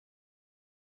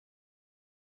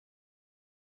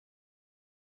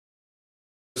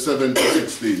7 to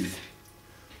 16.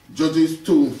 Judges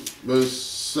 2,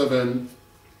 verse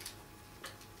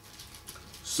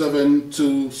 7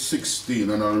 to 16,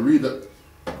 and I'll read it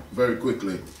very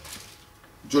quickly.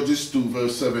 Judges 2,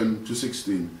 verse 7 to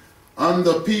 16. And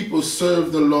the people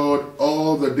served the Lord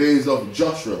all the days of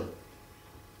Joshua,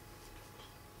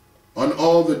 and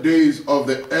all the days of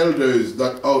the elders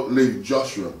that outlived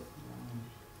Joshua,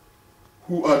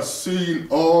 who had seen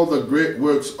all the great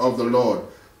works of the Lord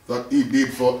that he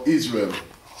did for Israel.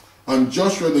 And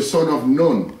Joshua the son of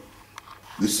Nun,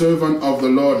 the servant of the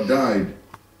Lord, died,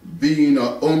 being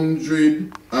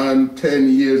 110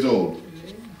 years old.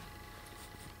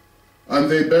 And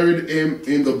they buried him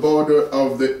in the border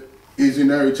of his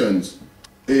inheritance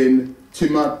in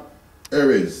Timnath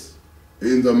Heres,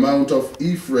 in the mount of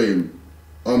Ephraim,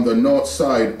 on the north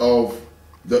side of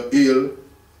the hill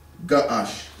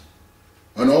Gaash.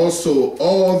 And also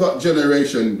all that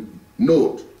generation,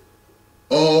 note,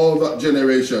 all that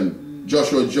generation,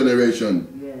 Joshua's generation,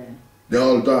 they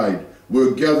all died,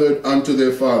 were gathered unto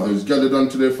their fathers. Gathered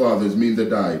unto their fathers mean they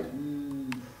died.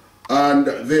 And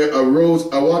there arose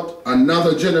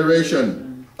another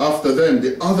generation after them,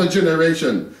 the other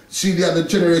generation. See, the other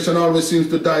generation always seems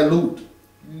to dilute.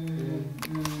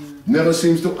 Never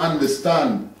seems to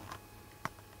understand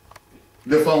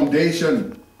the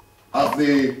foundation of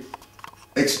the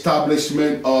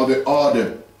establishment or the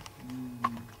order.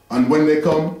 And when they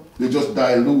come, they just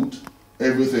dilute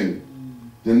everything.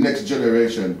 The next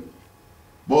generation.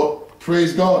 But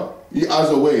praise God, he has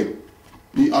a way.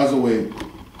 He has a way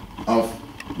of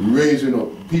raising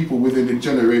up people within the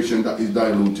generation that is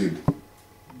diluted.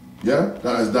 Yeah?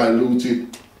 That has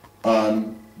diluted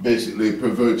and basically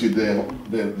perverted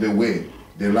their way,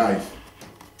 their life.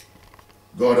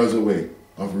 God has a way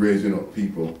of raising up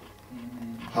people.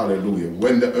 Hallelujah.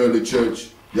 When the early church,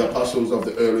 the apostles of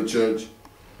the early church,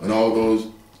 and all those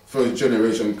first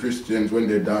generation Christians, when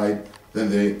they died, then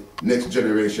the next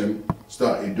generation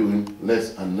started doing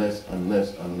less and less and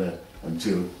less and less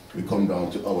until we come down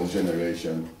to our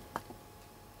generation.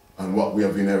 And what we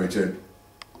have inherited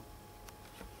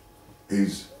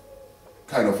is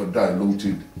kind of a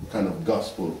diluted kind of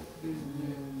gospel.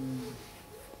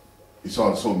 It's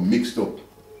all so mixed up,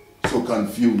 so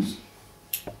confused.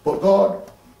 But God,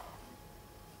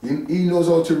 He knows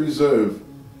how to reserve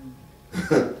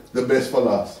the best for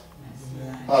last.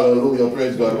 Hallelujah,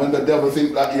 praise God. When the devil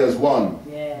thinks that he has won,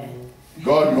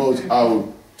 God knows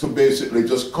how to basically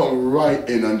just come right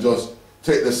in and just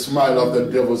take the smile off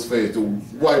the devil's face, to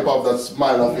wipe off that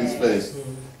smile off his face.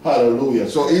 Hallelujah.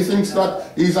 So he thinks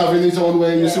that he's having his own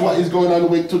way. You see what he's going on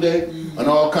with today? And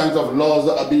all kinds of laws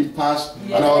that are being passed,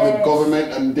 and all the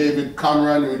government and David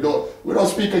Cameron. We don't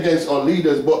speak against our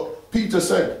leaders, but Peter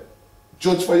said,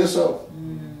 judge for yourself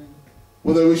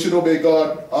whether we should obey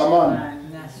God or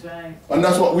man. That's right. And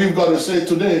that's what we've got to say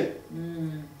today.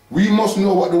 We must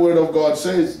know what the word of God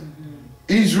says.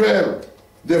 Israel,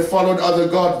 they followed other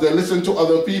gods, they listened to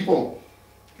other people,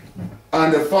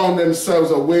 and they found themselves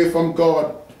away from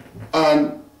God,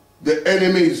 and the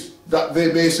enemies that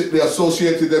they basically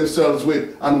associated themselves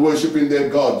with and worshipping their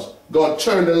gods, God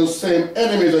turned those same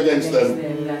enemies against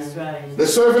them. That's right. They're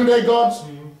serving their gods,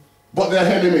 but they're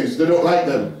enemies. They don't like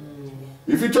them.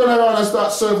 If you turn around and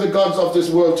start serving the gods of this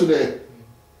world today,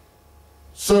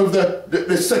 serve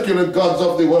the secular gods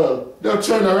of the world, they'll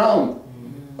turn around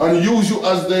and use you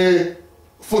as their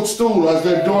footstool, as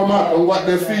their doormat, and wipe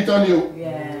their feet on you.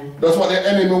 That's what the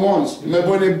enemy wants.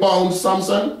 Remember when they bound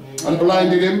Sampson and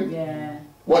blinded him?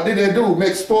 What did they do?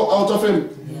 Make sport out of him.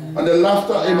 And they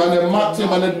laughed at him and they mocked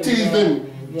him and they teased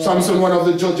him. Sampson, one of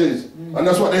the judges. And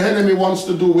that's what the enemy wants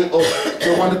to do with us.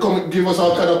 They want to come and give us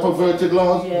all kind of perverted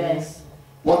laws.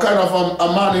 What kind of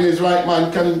a man in his right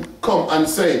mind can come and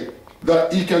say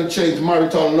that he can change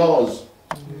marital laws?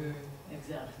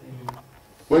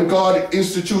 When God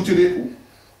instituted it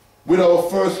with our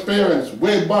first parents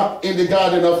way back in the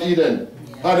Garden of Eden,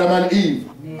 Adam and Eve,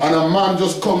 and a man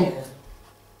just born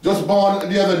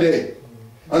the other day,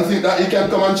 and think that he can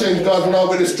come and change God's law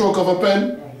with a stroke of a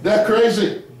pen. They're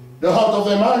crazy. They're out of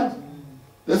their mind.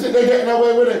 They think they're getting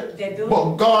away with it.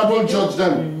 But God will judge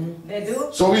them.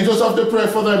 So we just have to pray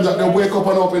for them that they wake up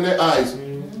and open their eyes.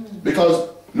 Because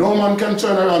no man can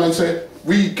turn around and say,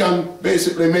 we can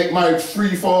basically make marriage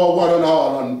free for one and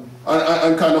all,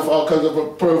 and kind of all kinds of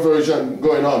a perversion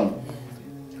going on.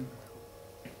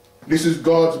 This is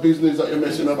God's business that you're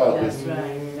messing about with. That's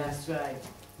right, that's right.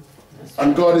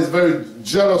 And God is very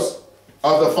jealous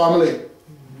of the family.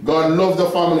 God loved the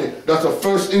family. That's the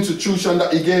first institution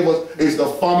that He gave us, is the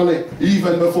family,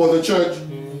 even before the church.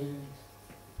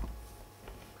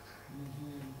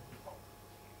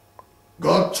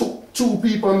 God took two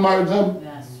people and married them.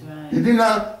 That's right. He did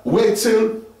not wait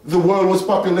till the world was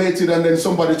populated and then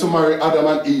somebody to marry Adam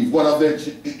and Eve, one of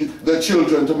their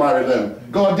children to marry them.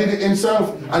 God did it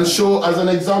himself and show as an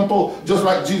example, just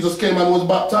like Jesus came and was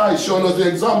baptized, showing us the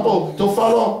example to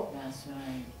follow. That's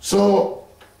right. So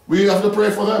we have to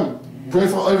pray for them. Pray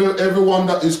for everyone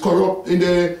that is corrupt in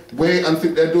their way and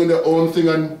think they're doing their own thing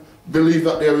and believe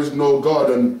that there is no God.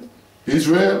 And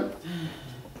Israel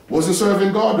wasn't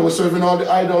serving God, they were serving all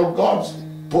the idol gods.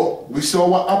 But we saw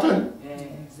what happened. Yeah,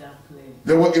 exactly.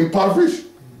 They were impoverished,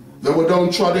 they were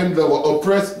downtrodden, they were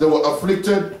oppressed, they were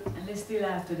afflicted. And they still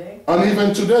are today. And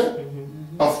even today,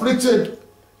 afflicted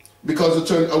because they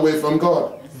turned away from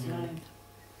God. That's right.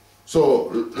 So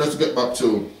let's get back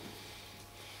to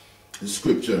the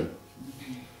scripture.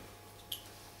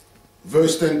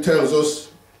 Verse 10 tells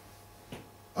us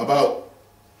about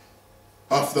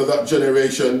after that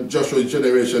generation, Joshua's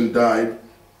generation died.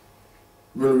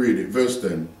 We'll read it, verse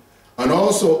 10. And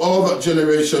also all that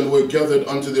generation were gathered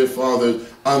unto their fathers,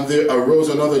 and there arose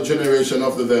another generation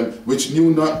after them, which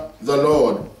knew not the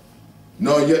Lord,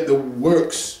 nor yet the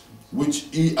works which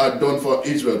he had done for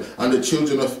Israel. And the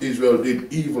children of Israel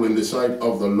did evil in the sight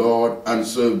of the Lord, and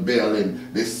served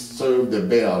Baalim. They served the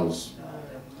Baals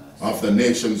of the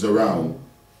nations around.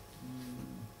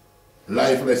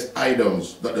 Lifeless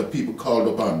idols that the people called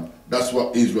upon. That's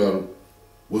what Israel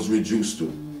was reduced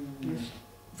to.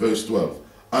 Verse 12.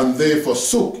 And they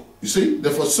forsook, you see, they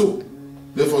forsook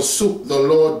the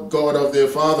Lord God of their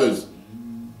fathers,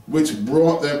 which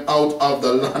brought them out of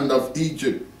the land of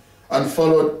Egypt, and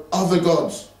followed other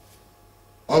gods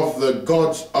of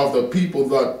the people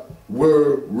that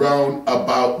were round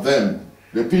about them.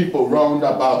 The people round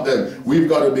about them. We've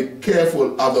got to be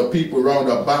careful of the people round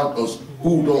about us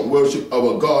who don't worship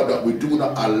our God, that we do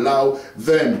not allow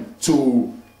them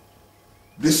to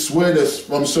dissuade us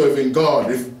from serving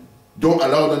God. Don't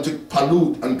allow them to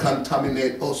pollute and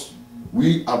contaminate us.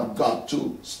 We have got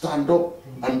to stand up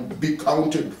and be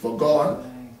counted for God,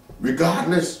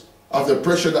 regardless of the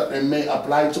pressure that they may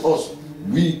apply to us.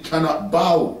 We cannot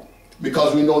bow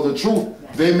because we know the truth.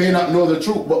 They may not know the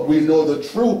truth, but we know the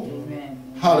truth.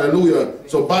 Hallelujah.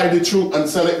 So buy the truth and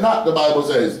sell it not, the Bible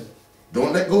says.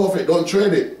 Don't let go of it. Don't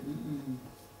trade it.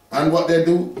 And what they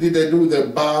do, they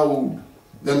bowed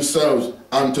themselves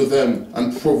unto them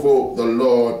and provoked the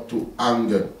Lord to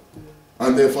anger.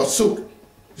 And they forsook.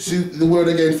 See the word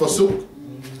again, forsook.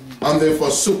 And they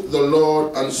forsook the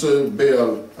Lord and served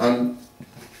Baal and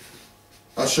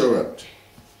Ashereth.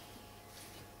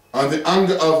 And the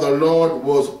anger of the Lord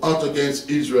was hot against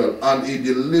Israel, and he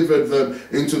delivered them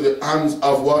into the hands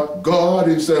of what? God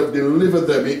himself delivered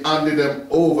them. He handed them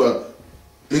over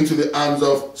into the hands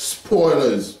of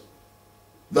spoilers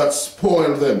that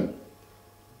spoiled them.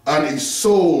 And he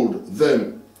sold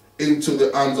them into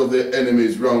the hands of their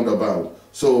enemies round about,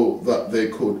 so that they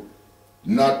could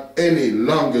not any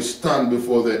longer stand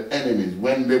before their enemies.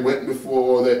 When they went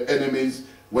before their enemies,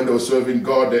 when they were serving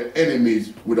God, their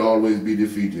enemies would always be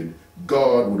defeated.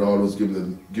 God would always give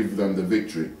them the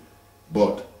victory.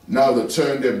 But now they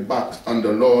turn their backs on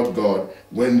the Lord God.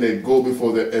 When they go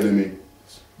before their enemy,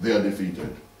 they are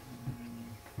defeated.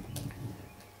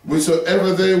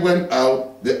 Whithersoever they went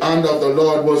out, the hand of the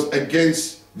Lord was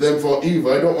against them for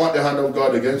evil. I don't want the hand of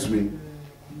God against me.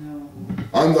 No.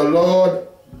 And the Lord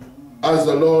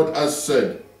has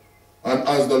said, and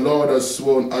as the Lord has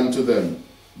sworn unto them,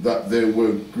 that they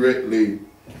were greatly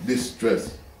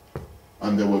distressed.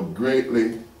 And they were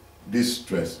greatly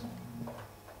distressed.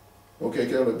 Okay,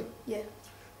 Caleb? Yeah.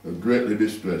 They were greatly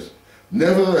distressed.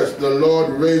 Nevertheless, the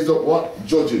Lord raised up what?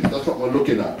 Judges. That's what we're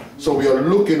looking at. So we are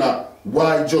looking at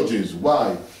why judges.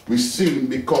 Why? We sin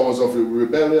because of the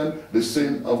rebellion, the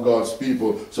sin of God's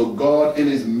people. So God, in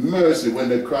his mercy, when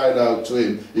they cried out to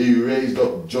him, he raised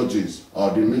up judges or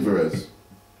deliverers.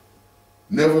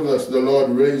 Nevertheless, the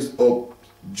Lord raised up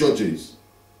judges,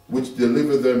 which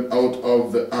delivered them out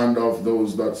of the hand of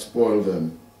those that spoiled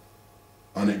them.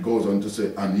 And it goes on to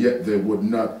say, and yet they would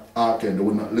not hearken, they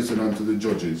would not listen unto the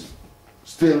judges.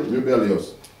 Still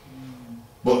rebellious.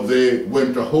 But they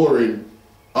went a whoring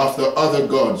after other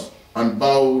gods and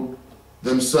bowed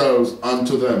themselves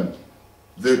unto them.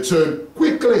 They turned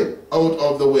quickly out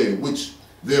of the way which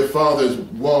their fathers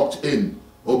walked in,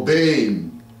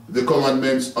 obeying the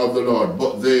commandments of the Lord.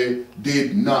 But they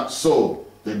did not so.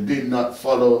 They did not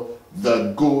follow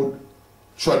the good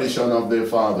tradition of their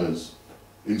fathers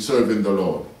in serving the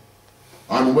Lord.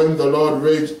 And when the Lord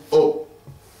raised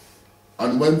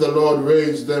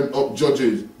them up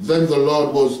judges, then the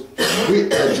Lord was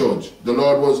with the judge. The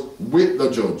Lord was with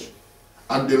the judge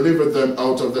and delivered them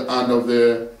out of the hand of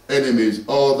their enemies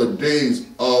all the days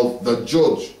of the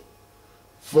judge.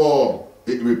 For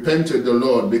it repented the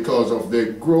Lord because of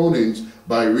their groanings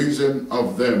by reason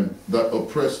of them that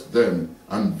oppressed them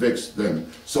and vexed them.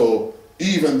 So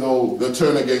even though they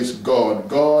turn against God,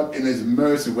 God in his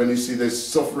mercy, when he see their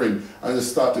suffering and they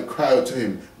start to cry out to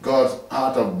him, God's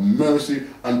heart of mercy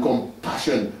and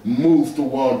compassion moves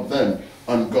toward them.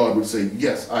 And God would say,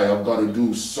 yes, I have got to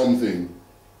do something.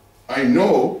 I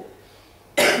know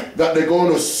that they're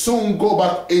going to soon go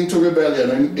back into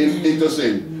rebellion and into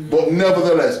sin. But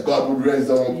nevertheless, God would raise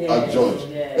up a judge.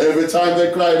 Every time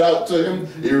they cried out to him,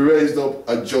 he raised up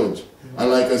a judge. And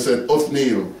like I said,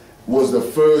 Othniel was the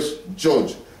first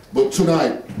judge. But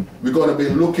tonight, we're going to be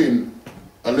looking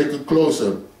a little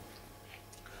closer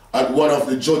at one of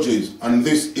the judges. And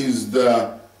this is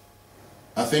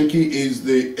I think he is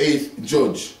the 8th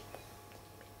judge.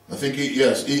 I think he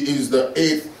is the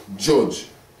 8th judge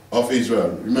of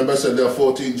Israel. Remember I said there are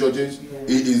 14 judges? Yeah.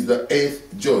 He is the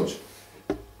 8th judge.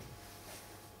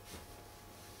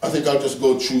 I think I'll just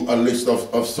go through a list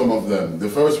of some of them. The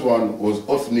first one was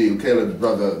Othniel, Caleb's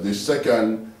brother. The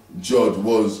second judge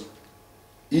was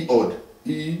Ehud,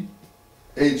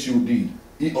 E-H-U-D,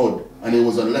 Ehud, and he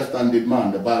was a left-handed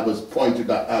man. The Bible's pointed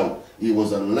that out. He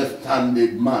was a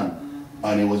left-handed man,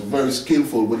 and he was very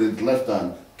skillful with his left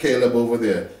hand. Caleb over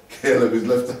there, Caleb is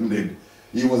left-handed.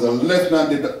 He was a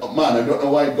left-handed man. I don't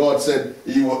know why God said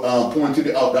he pointed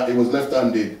it out that he was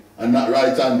left-handed and not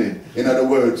right-handed. In other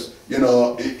words, you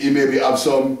know, he maybe have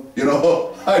some, you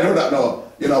know, I do not know,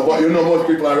 you know, but you know most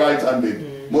people are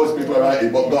right-handed. Most people are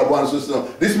right-handed, but God wants us to know.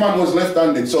 This man was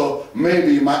left-handed, so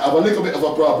maybe he might have a little bit of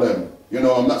a problem. You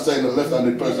know, I'm not saying the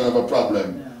left-handed person have a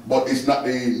problem, but it's not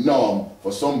the norm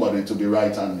for somebody to be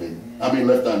right-handed. I mean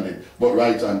left-handed, but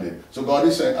right-handed. So God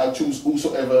is saying, I'll choose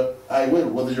whosoever I will,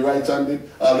 whether you're right-handed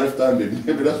or left-handed.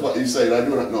 Maybe that's what he's saying, I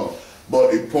do not know.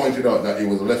 But it pointed out that he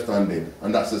was left-handed,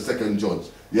 and that's the second judge.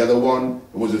 The other one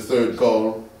was the third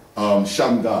called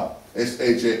Shamgar,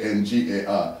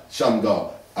 S-H-A-N-G-A-R,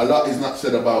 Shamgar. A lot is not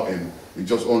said about him. It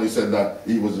just only said that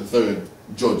he was the third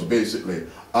judge, basically.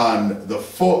 And the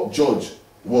fourth judge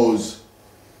was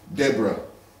Deborah.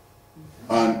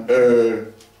 And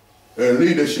her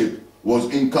leadership was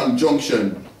in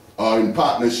conjunction or in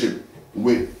partnership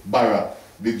with Barak,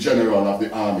 the general of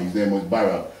the army. His name was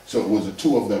Barak. So it was the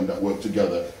two of them that worked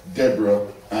together, Deborah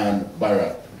and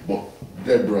Barak. But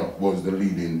Deborah was the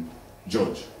leading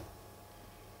judge.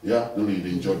 Yeah, the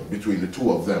leading judge between the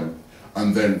two of them.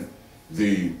 And then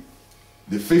the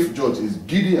fifth judge is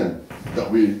Gideon, that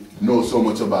we know so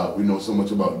much about. We know so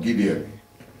much about Gideon.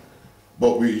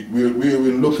 But we will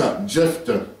look at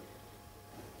Jephthah.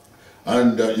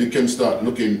 And you can start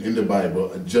looking in the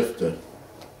Bible at Jephthah.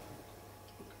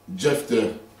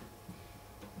 Jephthah,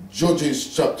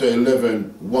 Judges chapter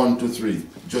 11,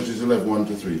 1-3. Judges 11,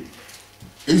 1-3.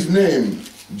 His name,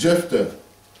 Jephthah,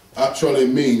 actually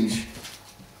means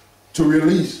to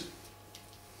release,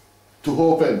 to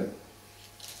open.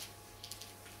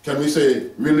 Can we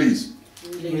say release?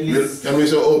 Release. Can we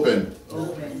say open?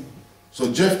 Open.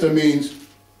 So Jephthah means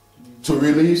to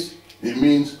release. It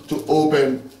means to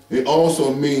open. It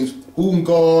also means whom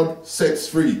God sets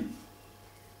free,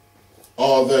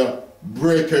 or the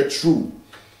breaker through.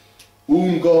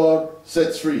 Whom God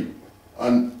sets free.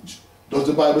 And does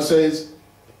the Bible says,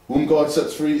 whom God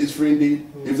sets free is free indeed?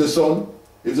 If the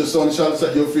Son shall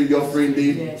set you free, you're free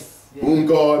indeed. Yes, yes. Whom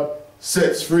God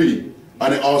sets free.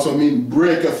 And it also means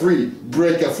breaker free.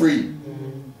 Breaker free.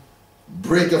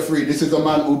 Breaker free. This is a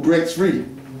man who breaks free.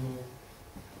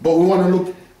 But we want to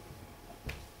look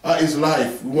at his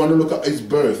life. We want to look at his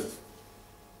birth.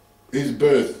 His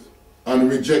birth and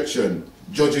rejection.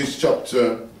 Judges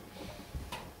chapter.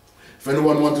 If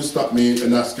anyone wants to stop me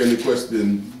and ask any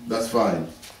question, that's fine.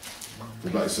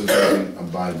 We'd like to do a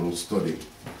Bible study.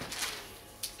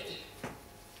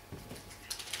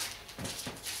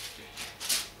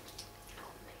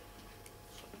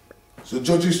 So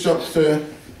Judges chapter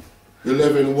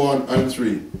 11,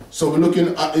 1-3. So we're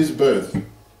looking at his birth.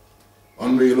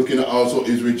 And we're looking at also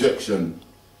his rejection.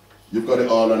 You've got it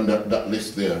all on that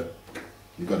list there.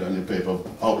 You've got it on the paper.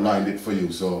 I've outlined it for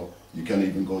you, so you can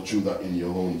even go through that in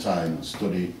your own time.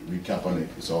 Study, recap on it.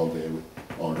 It's all there with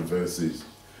all the verses.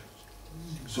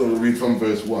 So we'll read from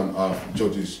verse 1 of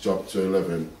Judges chapter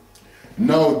 11.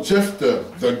 Now Jephthah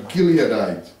the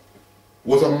Gileadite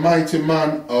was a mighty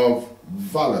man of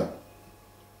valor,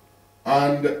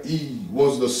 and he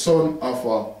was the son of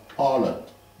a harlot.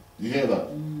 You hear that?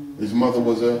 His mother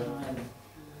was a...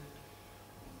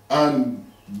 And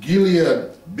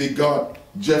Gilead begot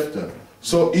Jephthah.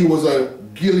 So he was a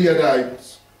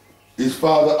Gileadite. His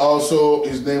father also,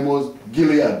 his name was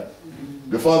Gilead.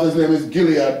 The father's name is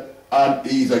Gilead, and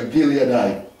he's a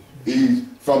Gileadite. He's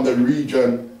from the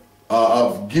region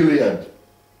of Gilead.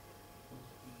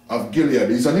 Of Gilead.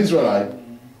 He's an Israelite,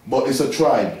 but it's a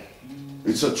tribe.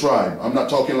 It's a tribe. I'm not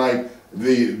talking like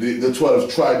the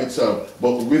 12 tribe itself,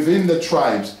 but within the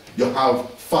tribes you have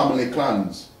family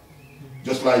clans.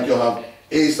 Just like you have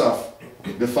Asaph,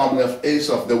 the family of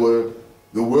Asaph, they were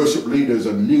the worship leaders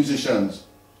and musicians,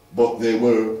 but they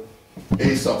were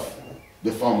Asaph,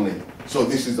 the family. So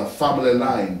this is a family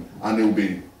line, and it will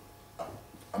be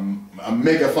a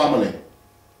mega family,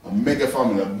 a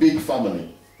big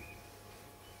family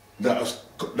that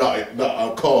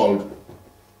are called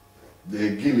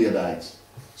the Gileadites.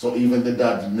 So even the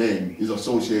dad's name is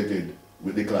associated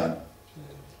with the clan.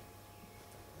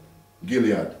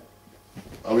 Gilead.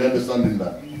 Are we understanding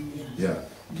that? Yeah,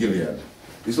 Gilead.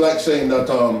 It's like saying that,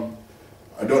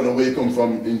 I don't know where you come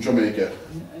from in Jamaica.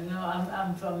 No,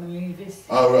 I'm from Nevis.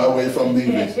 Oh, right, where you from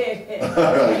Nevis?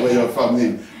 Alright, where you're from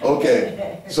Nevis.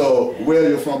 Okay, so where are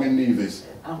you from in Nevis?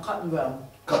 I'm Cotton Ground.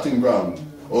 Cutting Ground.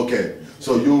 Okay,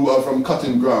 so you are from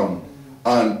Cutting Ground,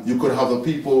 and you could have the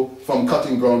people from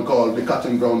Cutting Ground called the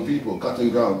Cutting Ground people, Cutting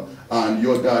Ground, and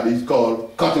your dad is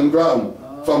called Cotton Ground,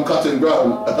 from Cutting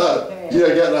Ground. Okay. You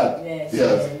get that? Yes.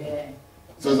 Yes. Yeah.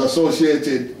 So it's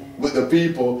associated with the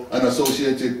people and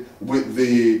associated with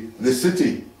the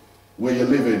city where you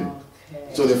live in.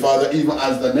 Okay. So the father even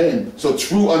has the name. So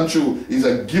true and true is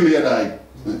a Gileadite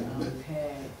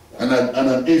Okay. and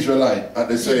an Israelite at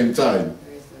the same time.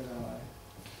 Praise the Lord.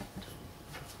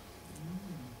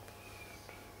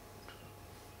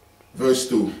 Verse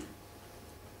 2.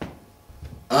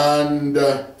 And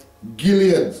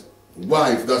Gilead's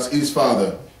wife, that's his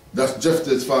father, that's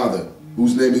Jephthah's father,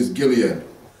 whose name is Gilead.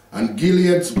 And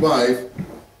Gilead's wife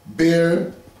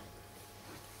bare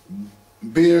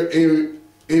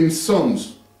him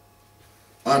sons,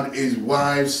 and his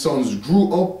wife's sons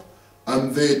grew up,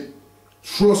 and they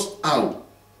thrust out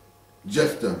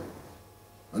Jephthah,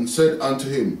 and said unto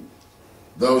him,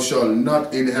 Thou shalt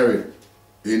not inherit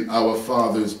in our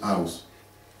father's house,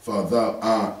 for thou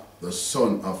art the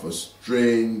son of a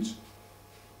strange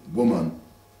woman.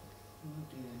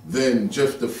 Then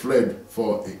Jephthah fled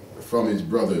from his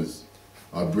brothers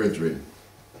or brethren,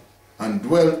 and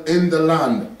dwelt in the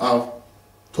land of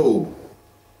Tob,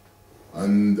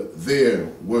 and there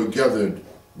were gathered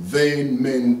vain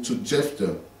men to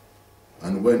Jephthah,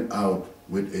 and went out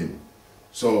with him.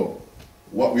 So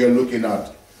what we are looking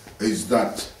at is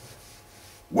that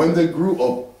when they grew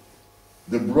up,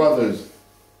 the brothers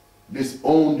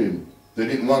disowned him. They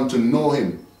didn't want to know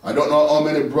him. I don't know how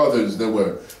many brothers there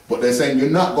were, but they're saying, you're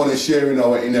not going to share in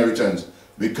our inheritance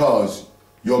because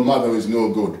your mother is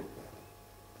no good.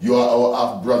 You are our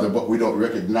half-brother, but we don't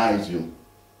recognize you.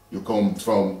 You come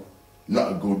from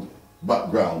not a good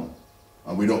background,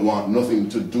 and we don't want nothing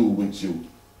to do with you.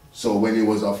 So when he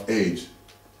was of age,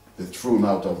 they threw him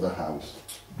out of the house.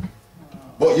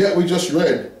 But yet we just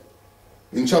read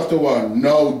in chapter 1,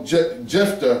 now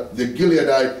Jephthah the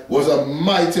Gileadite was a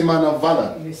mighty man of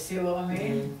valor. You see what I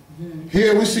mean? Mm-hmm.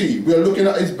 Here we see, we are looking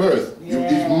at his birth. Yeah.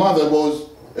 His mother was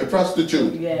a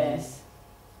prostitute. Yes.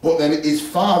 But then his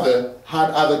father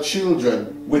had other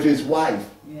children with his wife.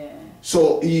 Yeah.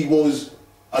 So he was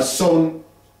a son,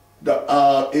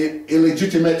 a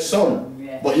illegitimate son.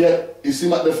 Yeah. But yet, it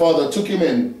seemed like the father took him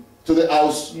in to the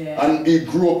house, yeah, and he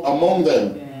grew up among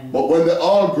them. Yeah. But when they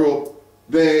all grew up,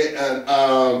 they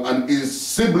and his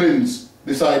siblings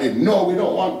decided, no, we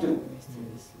don't want to.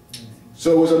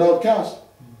 So he was an outcast.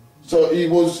 So he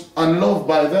was unloved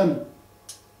by them.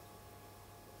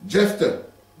 Jephthah.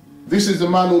 This is the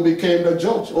man who became the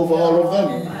judge over all of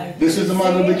them. This is the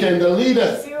man who became the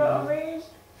leader. See what I mean?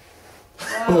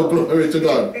 Oh, glory to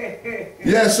God.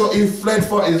 Yeah, so he fled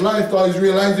for his life because he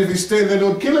realized if he stayed, they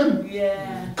would kill him.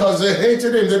 Yeah. Because they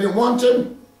hated him, they didn't want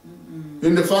him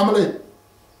in the family.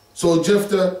 So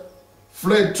Jephthah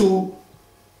fled to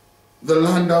the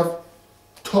land of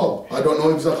Tob. I don't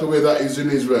know exactly where that is in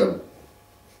Israel.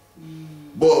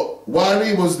 But while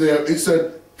he was there, it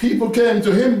said people came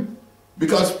to him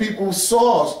because people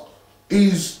saw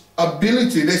his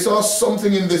ability. They saw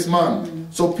something in this man.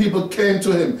 So people came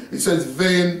to him. It says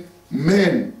vain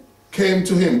men came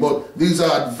to him. But these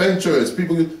are adventurers.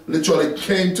 People literally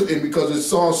came to him because they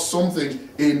saw something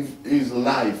in his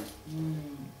life.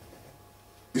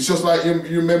 It's just like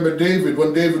you remember David.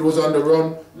 When David was on the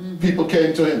run, people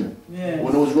came to him. Yes.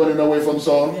 When he was running away from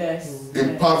Saul, Yes.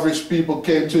 impoverished people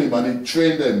came to him, and he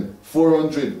trained them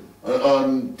 400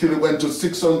 until it went to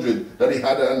 600, that he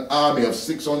had an army of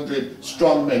 600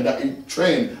 strong men that he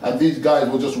trained, and these guys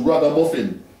were just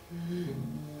ragamuffin.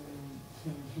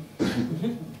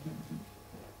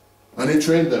 And he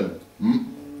trained them.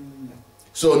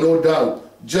 So no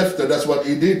doubt Jephthah, that's what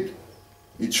he did.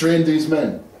 He trained these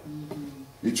men.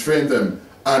 He trained them.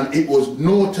 And it was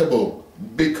notable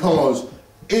because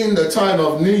in the time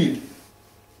of need,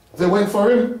 they went for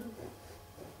him.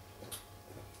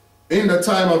 In the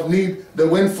time of need, they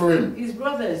went for him. His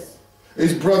brothers.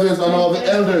 His brothers and all the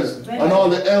elders, and all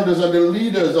the elders and the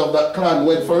leaders of that clan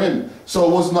went for him. So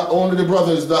it was not only the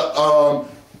brothers that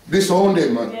disowned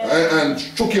him and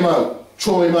took him out,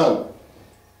 threw him out.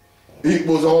 It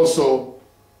was also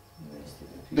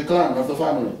the clan of the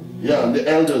family. Yeah, and the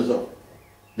elders,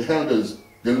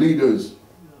 the leaders.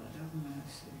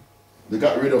 They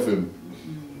got rid of him.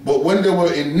 But when they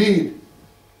were in need,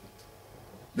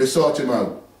 they sought him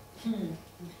out.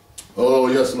 Oh,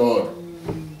 yes, Lord.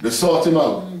 They sought him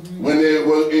out when they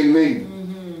were in need.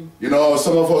 You know,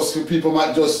 some of us people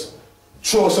might just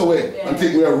throw us away and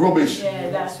think we are rubbish. Yeah,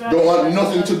 that's right. Don't want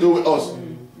nothing to do with us.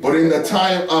 But in the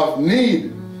time of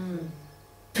need,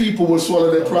 people will swallow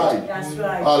their pride. That's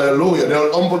right. Hallelujah.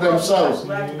 They'll humble themselves.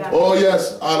 Oh,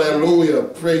 yes. Hallelujah.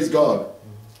 Praise God.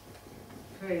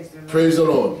 Praise the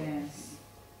Lord. Yes.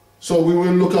 So we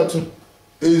will look at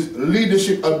his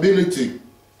leadership ability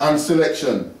and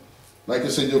selection. Like I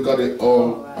said, you got it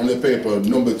all on the paper.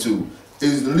 Number 2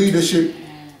 is leadership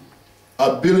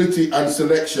ability and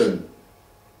selection.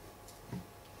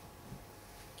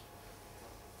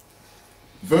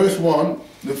 Verse 1,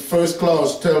 the first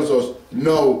clause tells us,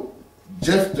 now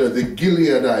Jephthah the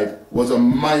Gileadite was a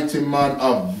mighty man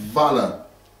of valor.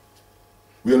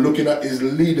 We are looking at his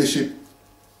leadership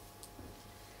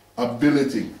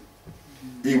ability.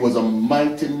 He was a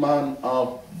mighty man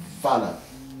of valor.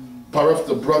 Perhaps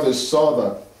the brothers saw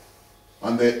that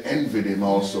and they envied him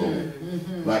also,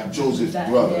 like Joseph's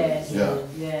brother.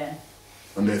 Yeah.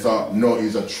 And they thought, no,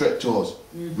 he's a threat to us.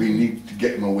 We need to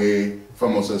get him away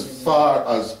from us as far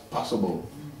as possible.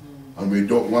 And we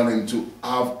don't want him to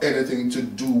have anything to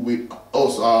do with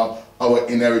us, our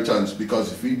inheritance,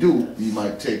 because if we do, he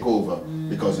might take over,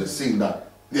 because they think that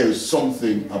there is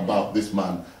something about this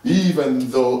man. Even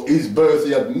though his birth,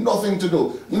 he had nothing to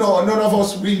do. You know, none of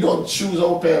us, we don't choose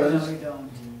our parents. No, we don't.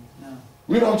 No.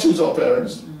 We don't choose our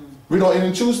parents. We don't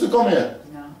even choose to come here.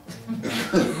 No.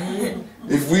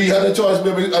 If we had a choice,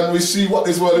 maybe, and we see what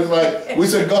this world is like, we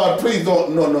say, God, please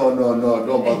don't, no,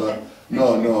 don't bother.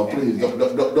 No, please,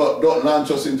 don't launch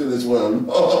us into this world.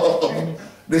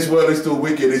 This world is too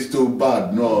wicked, it's too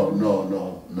bad.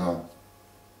 No.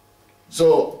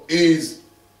 So his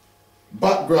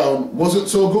background wasn't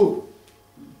so good,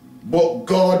 but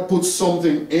God put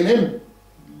something in him.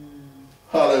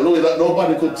 Hallelujah, that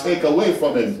nobody could take away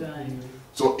from him.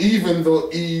 So even though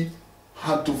he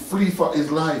had to flee for his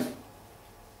life,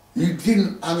 he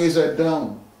didn't hang his head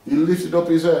down. He lifted up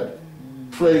his head.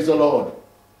 Praise the Lord.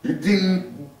 He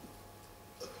didn't.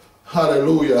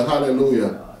 Hallelujah.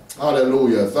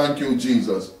 Thank you,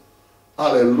 Jesus.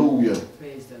 Hallelujah.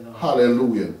 Praise the Lord.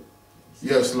 Hallelujah.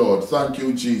 Yes, Lord. Thank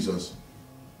you, Jesus.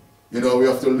 You know, we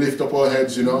have to lift up our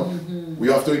heads, you know. We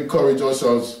have to encourage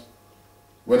ourselves.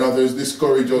 When others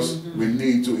discourage us, we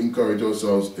need to encourage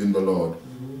ourselves in the Lord.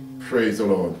 Praise the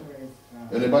Lord.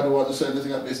 Anybody want to say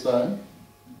anything at this time?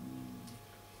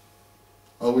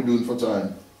 How are we doing for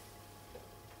time?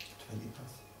 20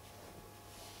 past.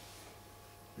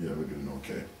 Yeah, we're doing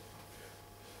okay.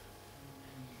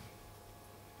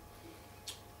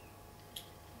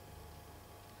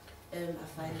 I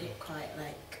find it quite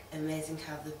amazing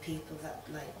how the people that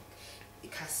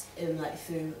cast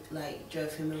through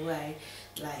drove him away,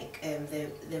 they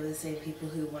were the same people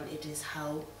who wanted his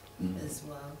help as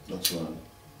well. That's right.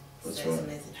 That's so right. It's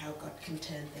amazing how God can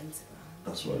turn things around.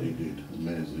 That's what he did.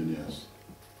 Amazing, yes.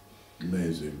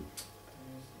 Amazing.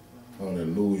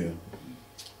 Hallelujah.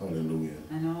 Hallelujah.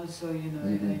 And also, you know,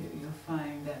 you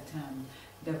find that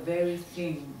the very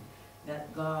thing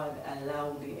that God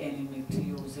allowed the enemy to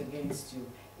use against you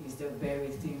is the very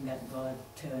thing that God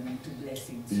turned into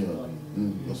blessings for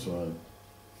you. That's right.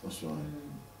 That's right.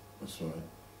 That's right.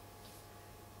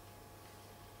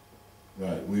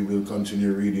 Right, we will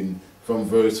continue reading from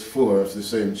verse 4 of the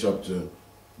same chapter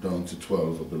down to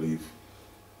 12, I believe.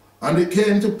 And it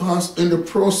came to pass in the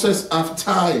process of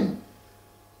time,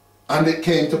 and it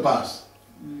came to pass.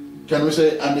 Can we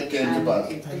say, and it came to pass?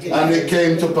 And it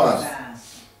came to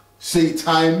pass. See,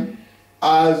 time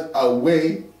as a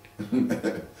way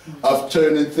of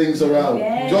turning things around.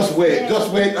 Yes, just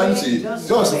wait and see.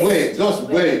 Just wait.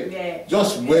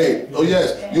 Oh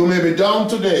yes, you may be down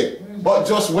today, but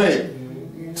just wait.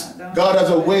 God has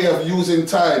a way of using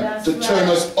time to turn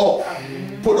us up,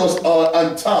 put us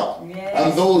on top.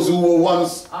 And those who were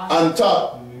once on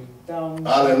top,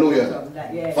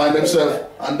 hallelujah, find themselves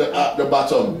at the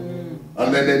bottom.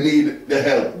 and then they need the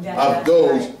help of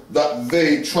those that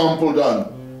they trampled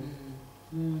on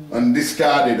and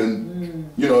discarded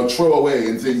and you know, throw away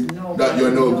and think that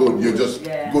you're no good. You're just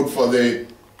good for the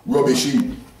rubbish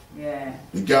heap,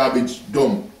 the garbage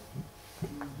dump.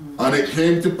 And it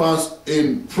came to pass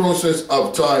in process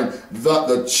of time that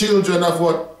the children of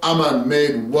what Ammon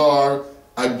made war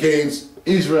against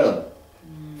Israel.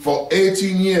 For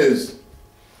 18 years,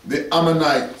 the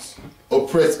Ammonites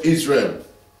oppressed Israel.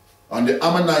 And the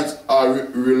Ammonites are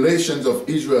relations of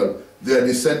Israel. They are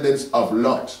descendants of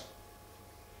Lot.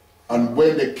 And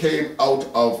when they came out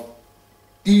of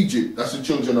Egypt, that's the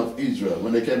children of Israel,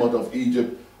 when they came out of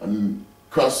Egypt and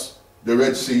crossed the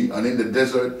Red Sea and in the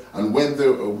desert, and when they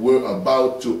were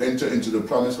about to enter into the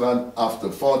promised land after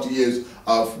 40 years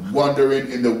of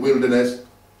wandering in the wilderness,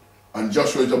 and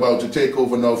Joshua is about to take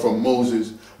over now from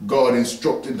Moses, God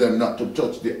instructed them not to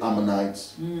touch the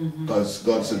Ammonites, because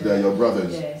God said they're your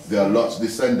brothers, they are Lot's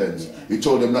descendants. He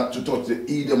told them not to touch the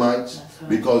Edomites,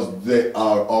 because they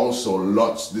are also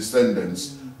Lot's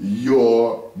descendants,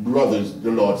 your brothers, the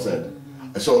Lord said.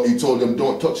 So he told them,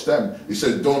 don't touch them. He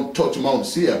said, don't touch Mount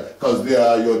Seir, because they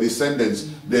are your descendants,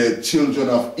 the children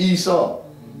of Esau.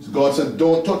 So God said,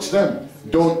 don't touch them.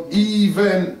 Don't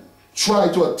even try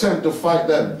to attempt to fight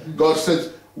them. God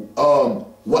says,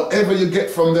 whatever you get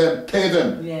from them, pay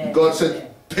them. God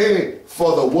said, pay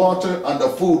for the water and the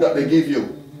food that they give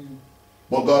you.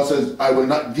 But God says, I will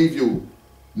not give you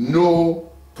no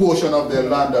portion of their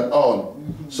land at all.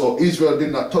 So Israel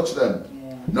did not touch them.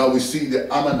 Now we see the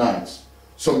Ammonites.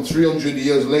 Some 300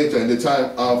 years later, in the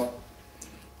time of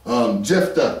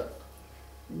Jephthah,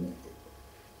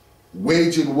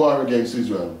 waging war against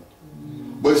Israel.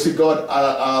 But you see,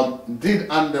 God did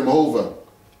hand them over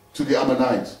to the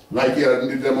Ammonites, like he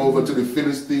handed them over to the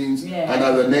Philistines and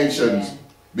other nations,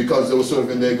 because they were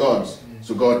serving their gods.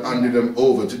 So God handed them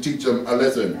over to teach them a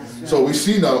lesson. So we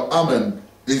see now Ammon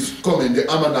is coming, the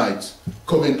Ammonites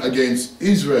coming against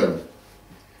Israel.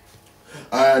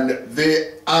 And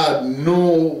they had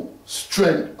no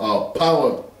strength or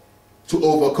power to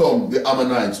overcome the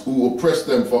Ammonites, who oppressed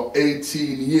them for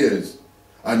 18 years.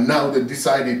 And now they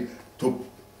decided to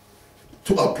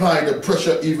apply the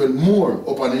pressure even more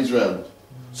upon Israel.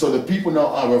 So the people now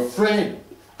are afraid,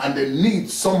 and they need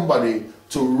somebody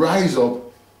to rise up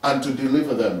and to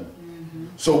deliver them.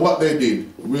 So what they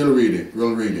did, we'll read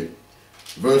it.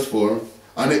 Verse 4.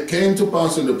 And it came to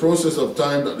pass in the process of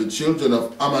time that the children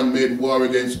of Ammon made war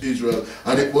against Israel.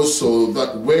 And it was so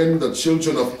that when the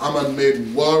children of Ammon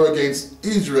made war against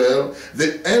Israel,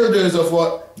 the elders of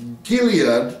what?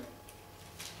 Gilead,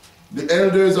 the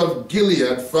elders of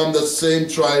Gilead from the same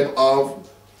tribe of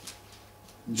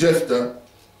Jephthah,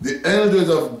 the elders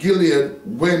of Gilead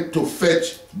went to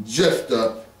fetch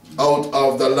Jephthah out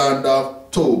of the land of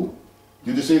Tob.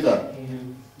 Did you see that?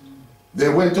 They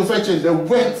went to fetch him. They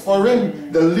went for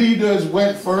him. The leaders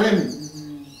went for him,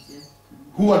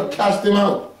 who had cast him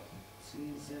out.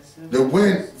 They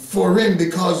went for him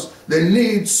because they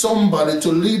need somebody to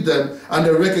lead them, and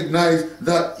they recognize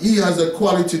that he has a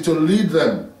quality to lead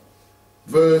them.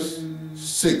 Verse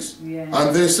 6.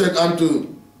 And they said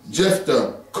unto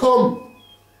Jephthah, come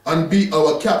and be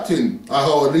our captain,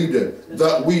 our leader,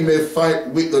 that we may fight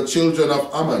with the children of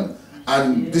Ammon.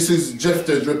 And this is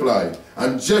Jephthah's reply.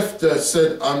 And Jephthah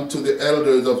said unto the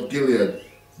elders of Gilead,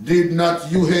 did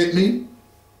not you hate me?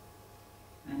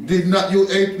 Did not you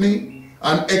hate me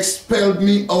and expelled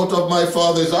me out of my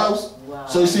father's house?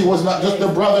 So you see, it was not just the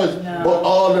brothers, but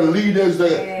all the leaders.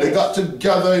 They got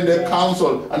together in their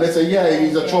council, and they say, yeah,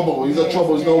 he's a trouble. He's a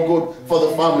trouble. He's no good for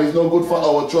the family. He's no good for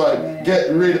our tribe. Get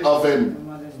rid of him.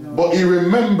 But he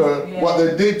remembered what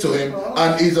they did to him,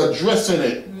 and he's addressing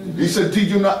it. He said, did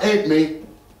you not hate me?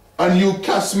 And you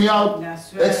cast me out,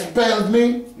 expelled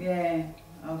me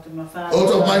out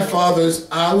of my father's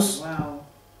house.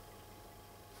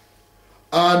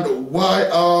 And why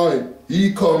are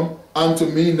ye come unto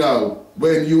me now,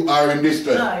 when you are in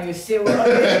distress? You see what I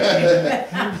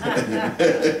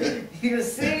mean? You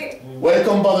see? Why you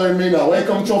come bothering me now? Why you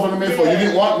come troubling me for? You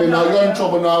didn't want me now, you're in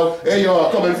trouble now. Here you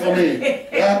are coming for me.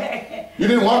 Yeah? You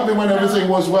didn't want me when everything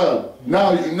was well.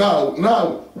 Now,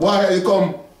 why are you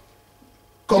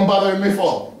come bothering me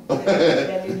for?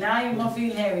 Deny him of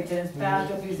inheritance, part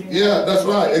of his inheritance. Yeah, that's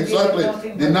right, exactly.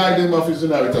 Denied him of his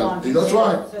inheritance. That's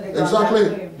right,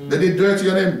 exactly. They did dirty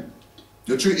on him.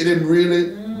 They treated him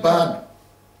really bad.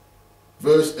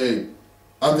 Verse 8.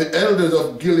 And the elders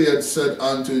of Gilead said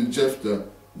unto Jephthah,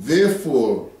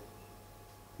 therefore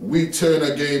we turn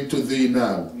again to thee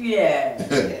now,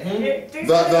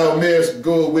 that thou mayest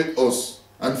go with us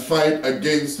and fight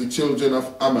against the children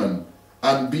of Ammon,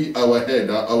 and be our head,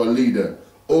 our leader.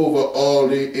 over all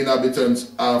the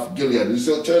inhabitants of Gilead. You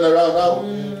still turn around now?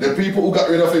 The people who got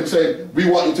rid of him said, we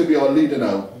want you to be our leader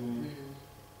now.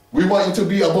 We want you to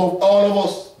be above all of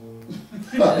us.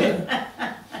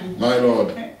 My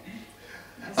Lord.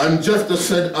 And Jephthah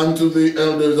said unto the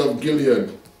elders of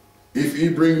Gilead, if ye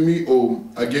bring me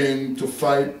home again to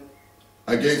fight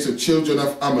against the children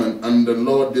of Ammon, and the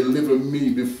Lord deliver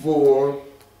me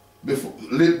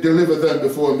deliver them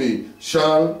before me,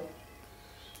 shall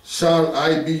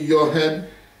I be your head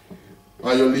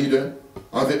or your leader?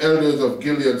 And the elders of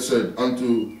Gilead said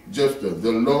unto Jephthah,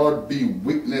 the Lord be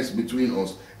witness between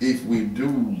us, if we do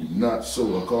not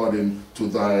so according to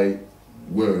thy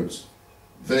words.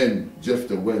 Then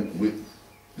Jephthah went with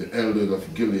the elders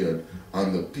of Gilead,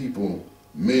 and the people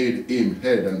made him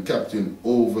head and captain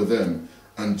over them.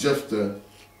 And Jephthah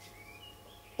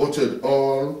uttered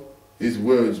all his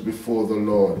words before the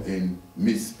Lord in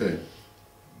Mizpeh.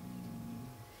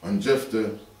 And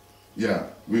Jephthah, yeah,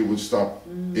 we will stop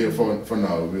here for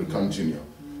now. We'll continue.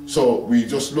 So we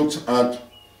just looked at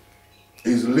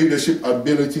his leadership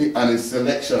ability and his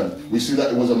selection. We see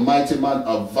that he was a mighty man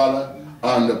of valor,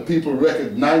 and the people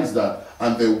recognized that,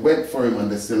 and they went for him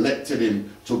and they selected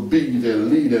him to be their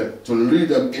leader, to lead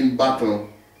them in battle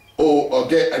or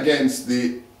get against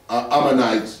the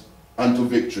Ammonites and to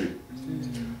victory.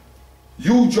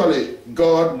 Usually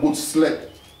God would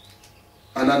select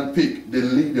and unpick the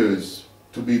leaders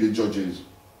to be the judges,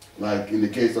 like in the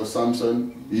case of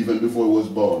Sampson, even before he was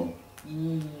born.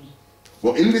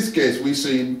 But in this case, we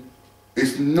see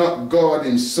it's not God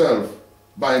himself,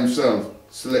 by himself,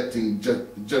 selecting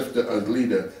Jephthah as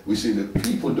leader. We see the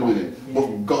people doing it,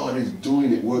 but God is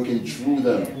doing it, working through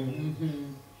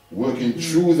them. Working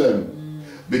through them.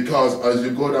 Because as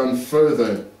you go down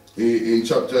further, in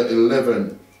chapter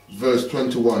 11, verse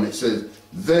 21, it says,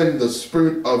 then the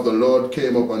Spirit of the Lord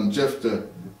came upon Jephthah,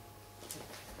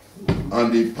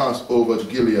 and he passed over to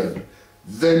Gilead.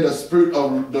 Then the Spirit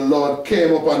of the Lord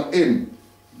came upon him,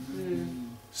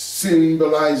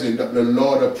 symbolizing that the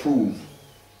Lord approved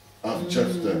of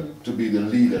Jephthah to be the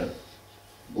leader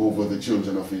over the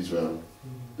children of Israel.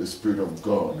 The Spirit of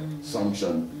God,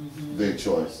 Sampson, their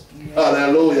choice.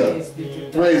 Hallelujah.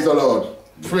 Praise the Lord.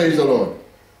 Praise the Lord.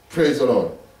 Praise the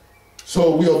Lord.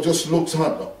 So we have just looked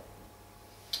at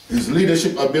his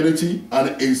leadership ability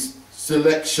and his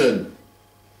selection.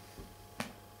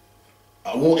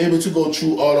 I won't able to go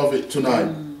through all of it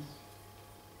tonight,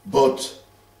 but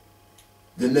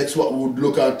the next what we would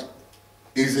look at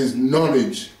is his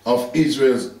knowledge of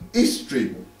Israel's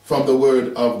history from the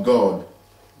Word of God.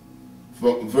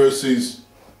 Verses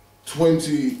 12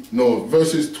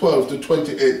 to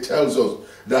 28 tells us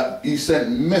that he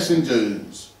sent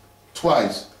messengers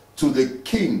twice to the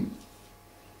king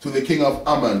of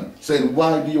Ammon, saying,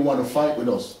 why do you want to fight with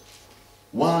us?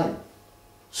 Why?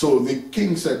 So the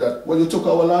king said that, well, you took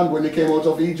our land when you came out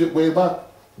of Egypt way back.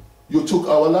 You took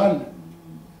our land.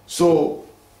 So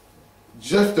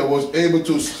Jephthah was able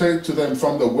to say to them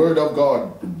from the Word of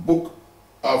God, the book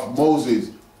of Moses,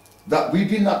 that we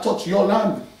did not touch your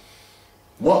land.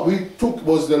 What we took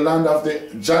was the land of the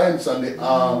giants and the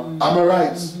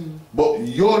Amorites. But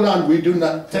your land, we do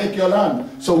not take your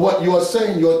land. So what you are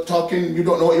saying, you're talking, you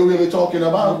don't know what you're really talking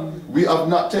about. We have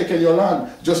not taken your land.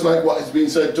 Just like what is being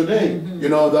said today. You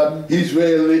know, that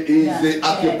Israel is the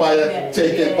occupier,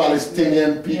 taking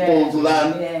Palestinian people's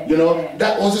land. You know,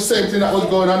 that was the same thing that was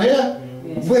going on here.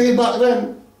 Way back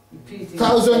then.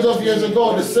 Thousands of years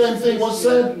ago, the same thing was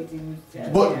said.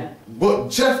 But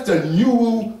Jephthah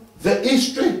knew the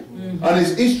history. And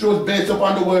his history was based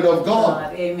upon the Word of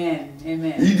God. Amen.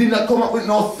 Amen. He did not come up with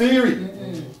no theory.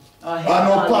 Or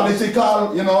no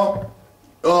political, you know,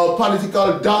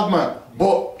 political dogma.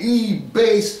 But he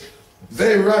based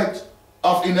their right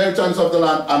of inheritance of the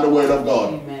land on the Word of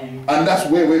God. Amen. And that's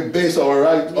where we base our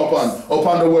right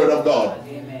upon the Word of God.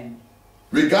 Amen.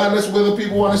 Regardless whether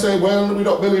people want to say, well, we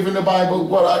don't believe in the Bible.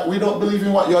 Well, we don't believe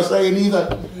in what you're saying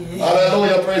either.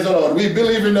 Hallelujah, praise the Lord. We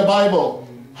believe in the Bible.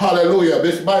 Hallelujah.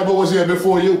 This Bible was here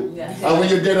before you. And when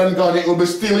you're dead and gone, it will be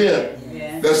still here.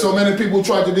 There's so many people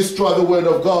try to destroy the Word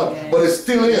of God, but it's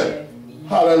still here.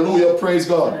 Hallelujah, praise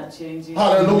God.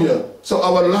 Hallelujah. So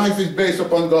our life is based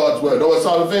upon God's Word. Our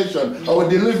salvation, our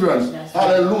deliverance.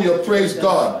 Hallelujah, praise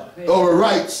God. Our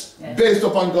rights based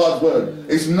upon God's Word.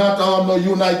 It's not no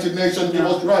United Nations give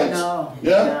us rights.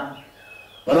 Yeah?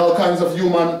 And all kinds of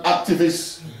human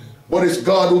activists. But it's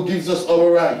God who gives us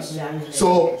our rights.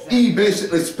 So he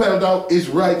basically spelled out his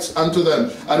rights unto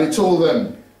them. And he told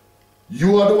them,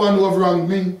 you are the one who have wronged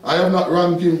me. I have not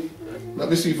wronged you. Let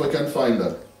me see if I can find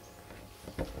that.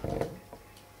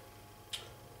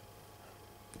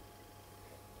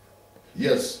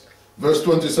 Yes. verse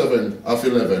 27 of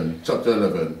 11, chapter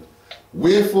 11.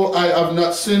 Wherefore I have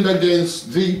not sinned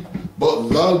against thee, but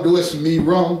thou doest me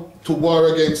wrong to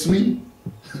war against me.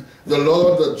 The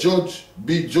Lord, the judge,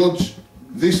 be judge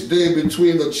this day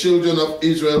between the children of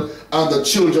Israel and the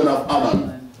children of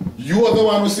Ammon. You are the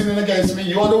one who's sinning against me.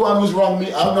 You are the one who's wronged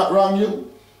me. I have not wronged you.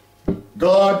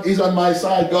 God is on my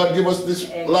side. God give us this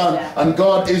land. And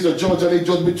God is the judge, and he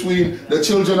judge between the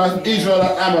children of Israel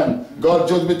and Ammon. God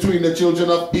judge between the children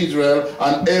of Israel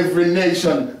and every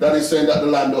nation that is saying that the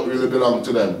land don't really belong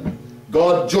to them.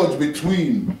 God judge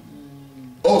between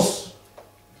us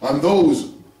and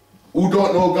those who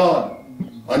don't know God,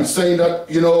 and saying that,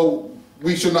 you know,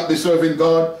 we should not be serving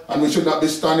God, and we should not be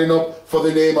standing up for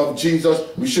the name of Jesus.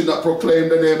 We should not proclaim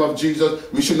the name of Jesus.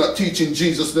 We should not teach in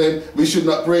Jesus' name. We should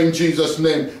not pray in Jesus'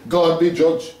 name. God be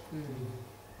judge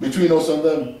between us and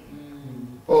them.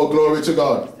 Oh, glory to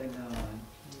God.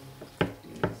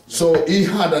 So he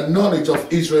had a knowledge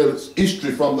of Israel's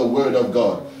history from the word of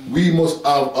God. We must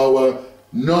have our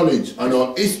knowledge and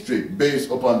our history based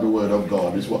upon the word of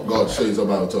God. Is what God says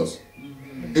about us.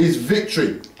 His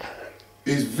victory.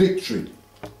 His victory.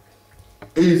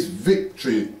 His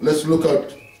victory. Let's look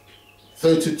at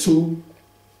 32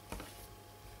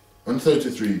 and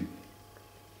 33.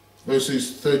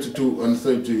 Verses 32 and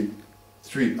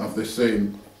 33 of the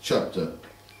same chapter.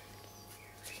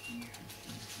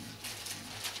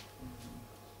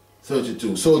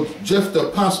 32. So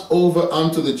Jephthah passed over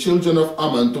unto the children of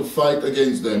Ammon to fight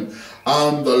against them,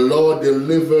 and the Lord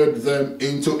delivered them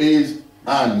into his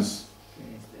hands.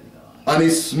 And he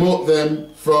smote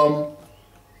them from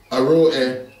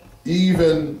Aroer,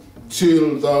 even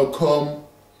till thou come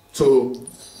to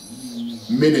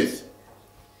Minnith,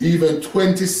 even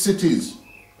 20 cities,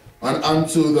 and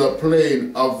unto the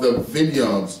plain of the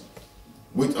vineyards,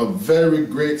 with a very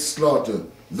great slaughter.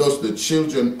 Thus the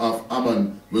children of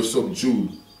Ammon were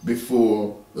subdued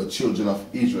before the children of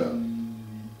Israel.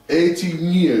 18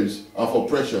 years of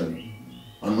oppression,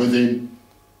 and within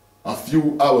a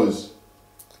few hours,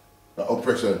 the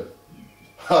oppressor,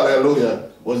 hallelujah,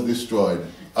 was destroyed.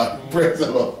 Praise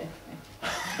the Lord.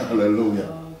 Hallelujah.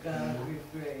 Oh God, we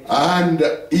pray. And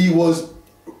he was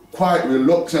quite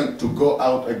reluctant to go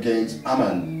out against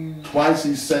Ammon. Twice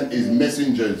he sent his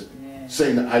messengers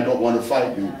saying, I don't want to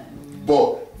fight you.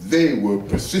 But they were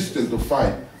persistent to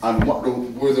fight. And what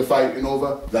were they fighting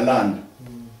over? The land.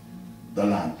 The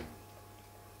land.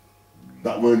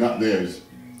 That were not theirs.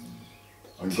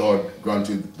 And God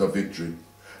granted the victory.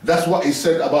 That's what he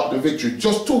said about the victory.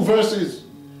 Just 2 verses.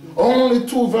 Only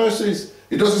 2 verses.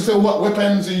 It doesn't say what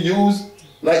weapons he used.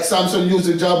 Like Sampson used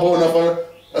the jawbone of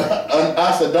an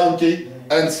ass, a donkey,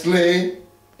 and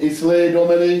he slayed how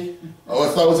many?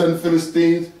 1,000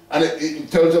 Philistines. And it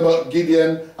tells about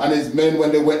Gideon and his men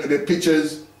when they went to the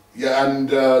pitchers, and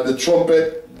the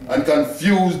trumpet, and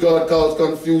confused. God caused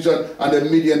confusion. And the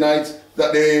Midianites,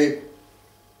 that they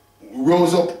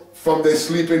rose up from their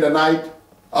sleep in the night,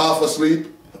 half asleep,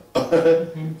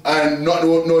 and not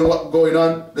knowing what's going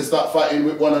on, they start fighting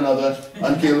with one another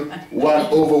and kill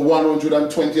over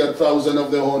 120,000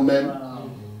 of their own men. Wow.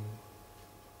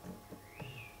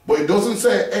 But it doesn't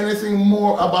say anything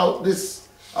more about this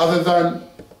other than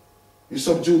you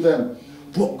subdue them.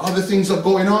 But other things are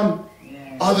going on.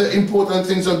 Yeah. Other important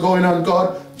things are going on.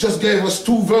 God just gave us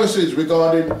 2 verses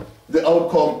regarding the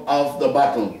outcome of the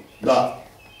battle. That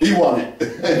he won it.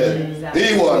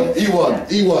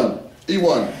 He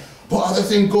won. But other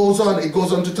thing goes on. It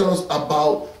goes on to tell us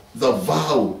about the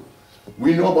vow.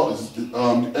 We know about,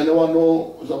 anyone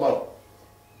know what's about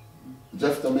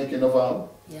Jephthah making a vow?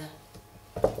 Yeah.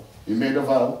 He made a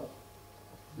vow.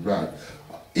 Right.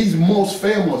 He's most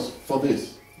famous for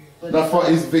this. Not for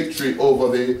his victory over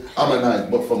the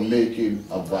Ammonites, but for making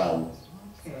a vow.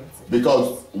 Okay.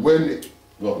 Because when it,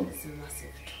 go It's a massive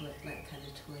kind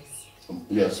of twist. on.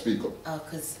 Yeah, speak up. Oh,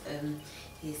 because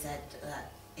he said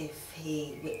that if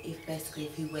he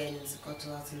wins, God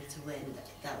allows him to win,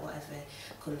 that whatever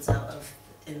comes out of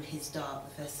his dart,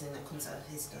 the first thing that comes out of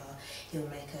his dart, he'll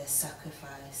make a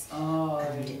sacrifice. Oh,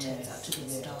 and it turns out to be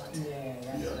his daughter. Yeah,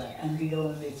 that's Yeah. right. And the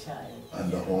only child.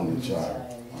 And the only child.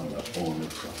 Yeah. And the only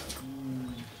child.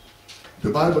 The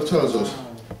Bible tells us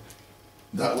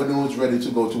that when he was ready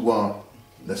to go to war,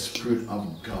 the Spirit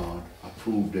of God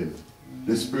approved him.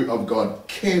 The Spirit of God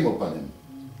came upon him.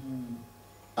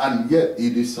 And yet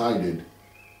he decided,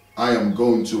 I am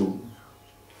going to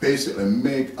basically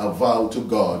make a vow to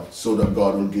God so that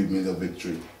God will give me the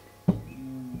victory.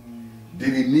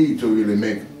 Did he need to really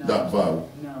make that vow?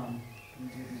 No, he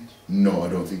didn't. No, I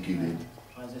don't think he did.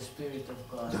 Because the Spirit of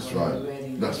God. That's was right.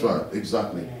 already That's there. right,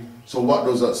 exactly. Yeah. So what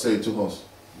does that say to us?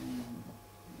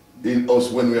 in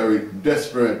us when we are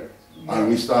desperate and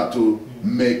we start to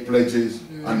make pledges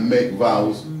and make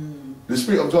vows. The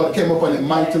Spirit of God came upon him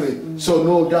mightily, so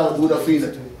no doubt would have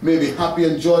been maybe happy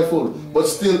and joyful, but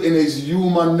still in his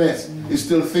humanness, he's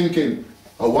still thinking,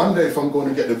 I wonder if I'm going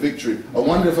to get the victory. I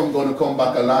wonder if I'm going to come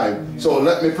back alive. So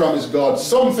let me promise God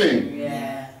something.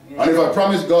 And if I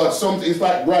promise God something, it's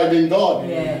like bribing God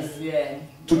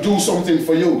to do something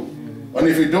for you. And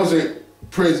if he does it,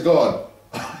 praise God.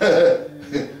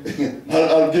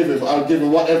 I'll give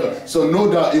him whatever. So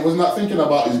no doubt he was not thinking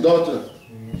about his daughter.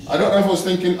 I don't know if he was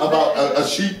thinking about a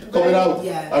sheep coming out,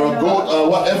 or a goat, or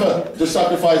whatever, to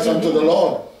sacrifice unto the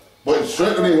Lord. But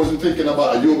certainly he wasn't thinking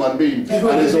about a human being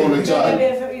and his only child.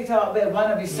 He thought that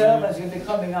one of his servants would be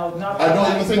coming out. I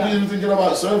don't even think he was thinking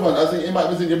about servant. I think he might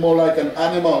be thinking more like an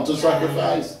animal to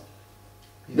sacrifice.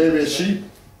 Maybe a sheep,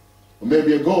 or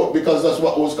maybe a goat, because that's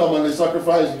what was commonly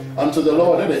sacrificed unto the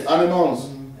Lord, isn't it? Animals.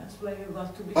 That's where you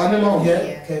got to be. Animals.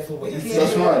 Yeah, careful what you say.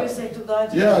 That's right. You say to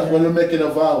God, Yeah, when you're making a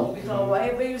vow. because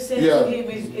whatever you say to him,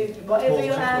 is whatever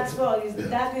you ask for,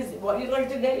 that is what you're going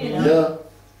to get, you know. Yeah.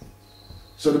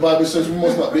 So the Bible says we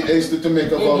must not be hasty to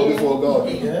make a vow before God.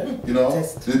 You know,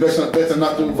 it's better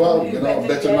not to vow. You know,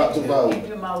 better not to vow. Keep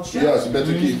your mouth shut. Yes,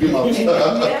 better keep your mouth shut.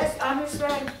 Yes, honest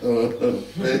right.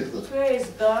 Praise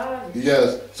God.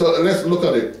 Yes. So let's look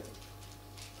at it.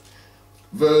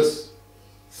 Verse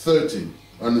 30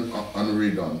 and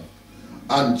read on.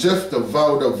 And Jephthah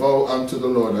vowed a vow unto the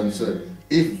Lord and said,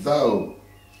 if thou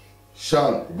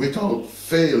shalt without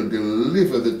fail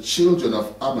deliver the children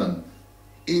of Ammon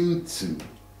into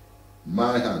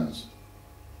my hands,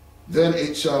 then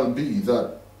it shall be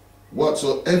that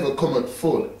whatsoever cometh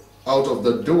forth out of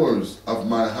the doors of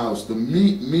my house to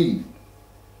meet me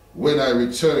when I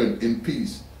return in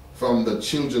peace from the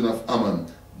children of Ammon,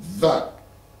 that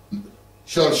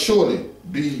shall surely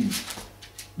be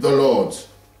the Lord's,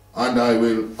 and I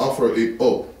will offer it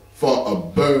up for a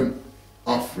burnt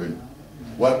offering.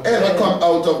 Whatever come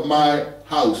out of my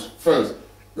house first,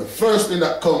 the first thing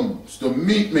that comes to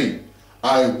meet me,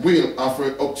 I will offer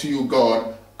it up to you,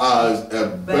 God, as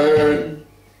a burnt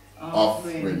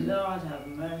offering. Lord have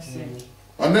mercy.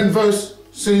 And then verse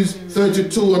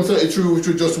 32 and 33, which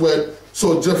we just read,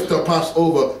 so Jephthah passed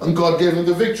over, and God gave him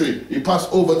the victory. He passed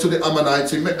over to the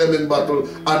Ammonites, he met them in battle,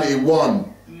 and he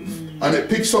won. And it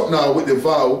picks up now with the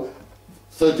vow,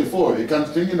 34. He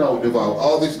continues now with the vow.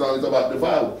 All this now is about the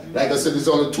vow. Like I said, it's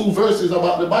only 2 verses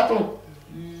about the battle.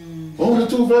 Only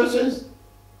 2 verses.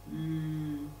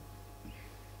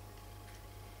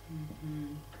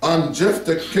 And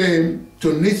Jephthah came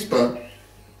to Mizpah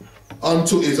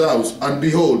unto his house, and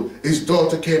behold, his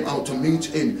daughter came out to meet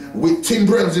him with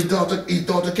timbrels. His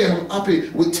daughter came happy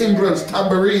with timbrels,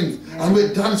 tambourines, and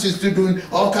with dances, to doing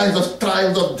all kinds of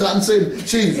styles of dancing.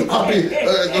 She's happy.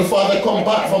 The father come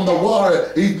back from the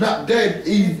war. He's not dead.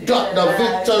 He got the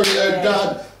victory,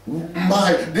 dad.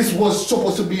 This was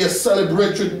supposed to be a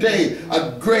celebratory day,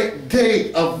 a great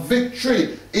day of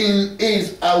victory in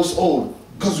his household.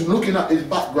 Because looking at his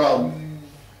background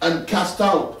and cast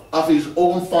out of his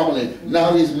own family,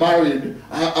 now he's married,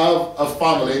 have a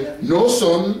family, no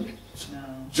son,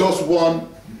 just one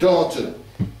daughter.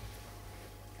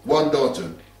 One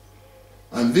daughter.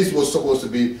 And this was supposed to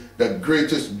be the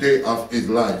greatest day of his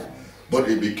life, but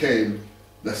it became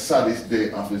the saddest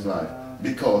day of his life,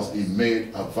 because he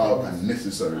made a vow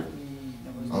unnecessary.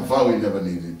 A vow he never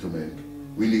needed to make.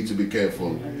 We need to be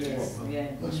careful.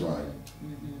 That's right.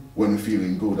 When we're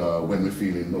feeling good or when we're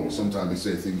feeling low. Sometimes we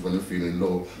say things when we're feeling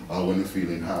low or when we're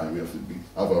feeling high. We have to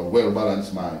have a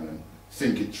well-balanced mind and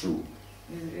think it through.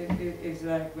 It's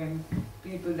like when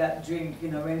people that drink,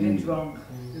 you know, when they're drunk,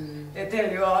 they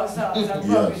tell you all sorts and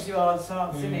promise you all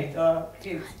sorts in it, or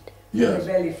kids. Yes.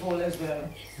 Your belly full as well.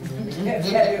 They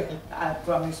tell you, I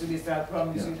promise you this, I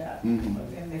promise you that. But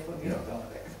then they forget about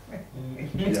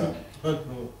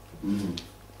it.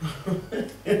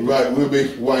 Right, we'll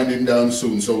be winding down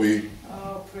soon, so we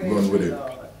run with it.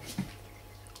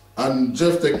 And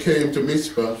Jephthah came to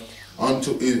Mizpah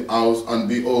unto his house, and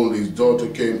behold, his daughter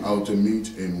came out to meet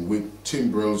him with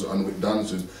timbrels and with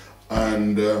dances,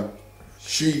 and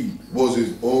she was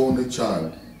his only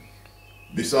child.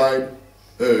 Beside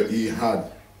her he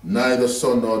had neither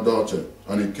son nor daughter.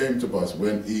 And it came to pass,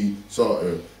 when he saw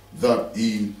her, that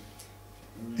he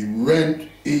rent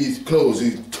his clothes,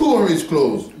 he tore his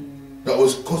clothes, that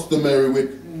was customary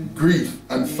with grief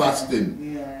and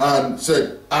fasting, and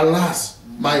said, alas,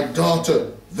 my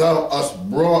daughter, thou hast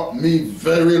brought me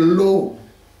very low,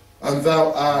 and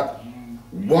thou art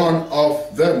one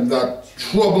of them that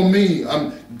trouble me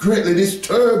and greatly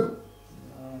disturb.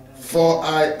 For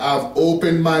I have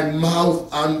opened my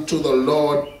mouth unto the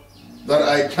Lord that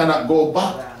I cannot go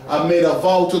back. I made a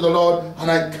vow to the Lord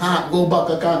and I can't go back.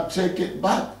 I can't take it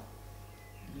back.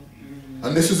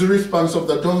 And this is the response of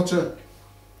the daughter.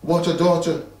 What a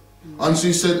daughter. And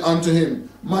she said unto him,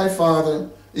 my father,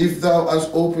 if thou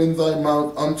hast opened thy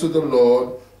mouth unto the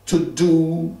Lord to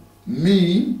do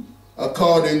me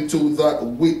according to that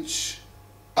which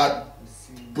hath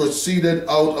proceeded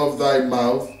out of thy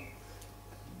mouth,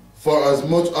 for as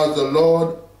much as the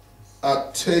Lord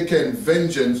hath taken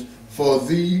vengeance for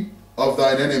thee of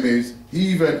thine enemies,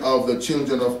 even of the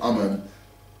children of Ammon.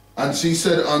 And she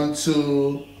said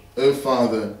unto her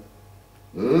father,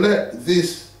 let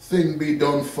this thing be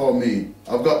done for me.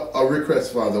 I've got a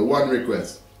request, Father, one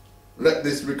request. Let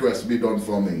this request be done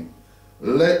for me.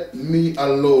 Let me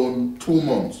alone 2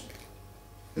 months.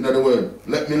 In other words,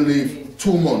 let me leave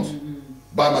 2 months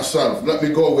by myself. Let me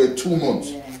go away 2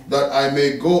 months, that I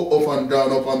may go up and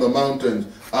down upon the mountains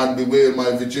and bewail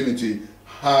my virginity,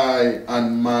 I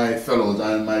and my fellows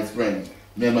and my friends,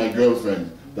 me and my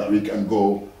girlfriend, that we can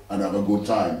go and have a good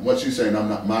time. What she's saying, I'm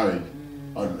not married.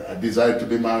 I desire to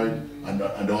be married, and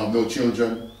I don't have no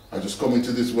children. I just come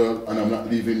into this world and I'm not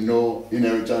leaving no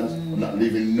inheritance. I'm not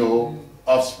leaving no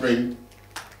offspring.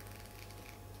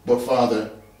 But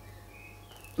Father,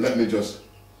 let me just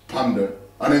ponder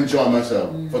and enjoy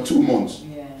myself for 2 months.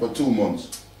 For 2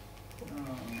 months.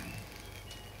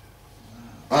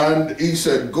 And he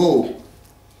said, go.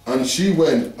 And she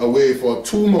went away for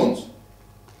 2 months.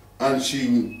 And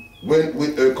she went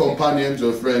with her companions,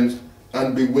 her friends,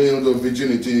 and bewailed her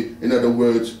virginity, in other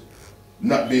words,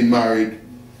 not being married,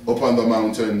 upon the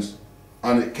mountains.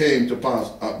 And it came to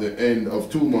pass at the end of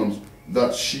 2 months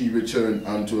that she returned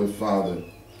unto her father,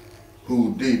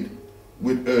 who did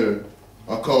with her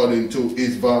according to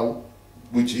his vow,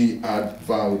 which he had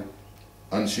vowed.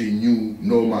 And she knew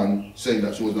no man, saying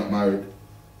that she was not married.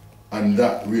 And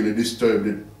that really disturbed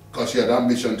it, because she had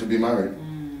ambition to be married.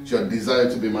 She had desire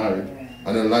to be married.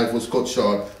 And her life was cut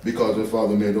short because her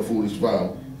father made a foolish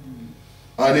vow.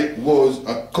 And it was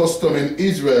a custom in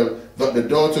Israel that the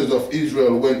daughters of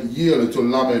Israel went yearly to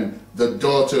Laman, the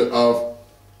daughter of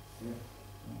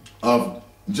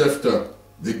Jephthah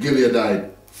the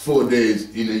Gileadite, 4 days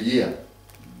in a year.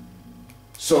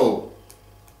 So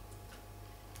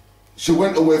she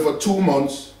went away for 2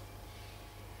 months,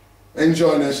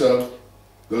 enjoying herself,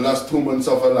 the last 2 months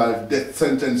of her life, death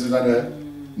sentences on her,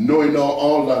 knowing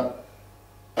all that.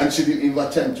 And she didn't even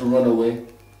attempt to run away.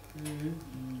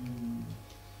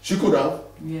 She could have.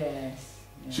 Yes.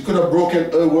 She could have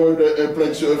broken her word, her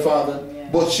pledge to her father.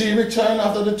 But she returned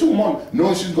after the 2 months.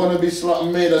 No, she's going to be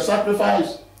made a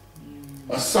sacrifice.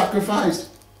 A sacrifice.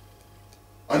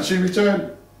 And she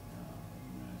returned.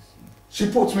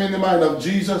 She puts me in the mind of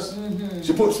Jesus.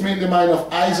 She puts me in the mind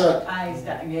of Isaac.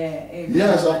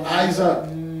 Yes, of Isaac.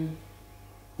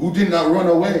 Who did not run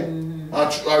away.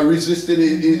 I resisted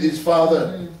his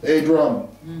father, Abraham,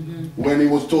 when he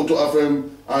was told to offer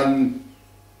him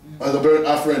as a burnt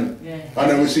offering. And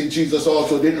then we see Jesus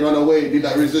also didn't run away, did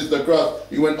not resist the cross.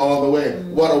 He went all the way.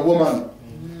 What a woman.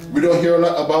 We don't hear a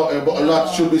lot about her, but a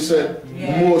lot should be said.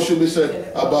 More should be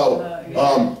said about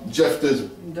Jephthah's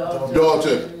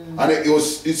daughter. And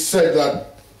it's said that,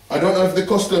 I don't know if the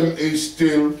custom is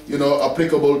still,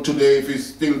 applicable today, if it's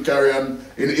still carried on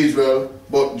in Israel,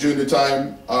 but during the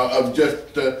time of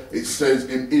Jephthah, it says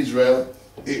in Israel,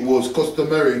 it was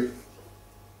customary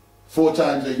 4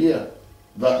 times a year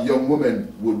that young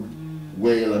women would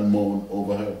wail and moan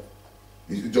over her.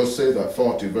 It just says that,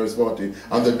 40, verse 40.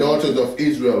 And the daughters of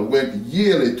Israel went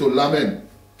yearly to Laman,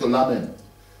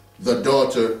 the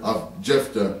daughter of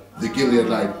Jephthah the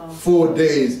Gileadite, 4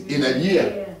 days in a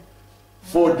year.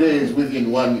 4 days within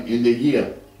one in the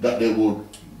year that they would,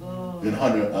 in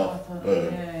honor of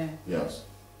her. Yes.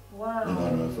 Wow. In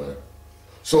honor of her.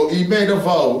 So he made a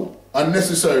vow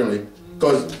unnecessarily,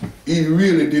 because he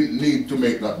really didn't need to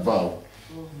make that vow.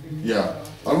 Yeah.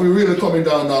 And we're really coming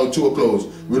down now to a close.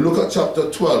 We look at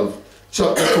chapter 12.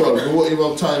 Chapter 12, we won't even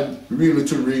have time really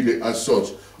to read it as such.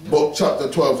 But chapter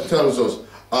 12 tells us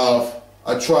of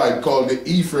a tribe called the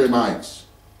Ephraimites.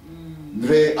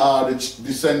 They are the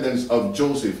descendants of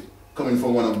Joseph, coming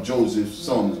from one of Joseph's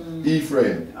sons,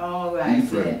 Ephraim. Oh, right.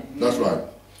 Ephraim, that's right.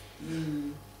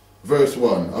 Verse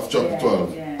 1 of chapter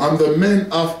 12. And the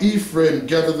men of Ephraim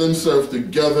gathered themselves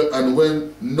together and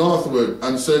went northward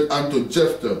and said unto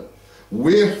Jephthah,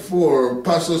 wherefore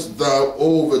passest thou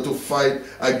over to fight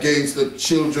against the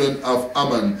children of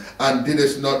Ammon, and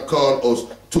didst not call us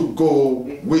to go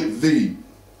with thee?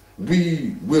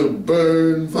 We will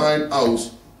burn thine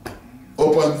house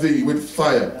upon thee with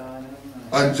fire.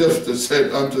 And Jephthah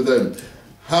said unto them,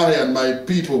 I and my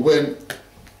people went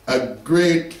a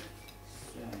great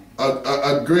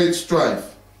a great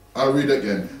strife. I'll read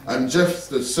again. And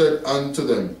Jephthah said unto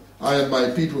them, I and my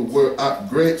people were at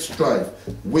great strife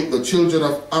with the children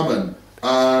of Ammon,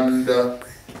 and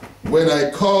when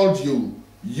I called you,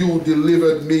 you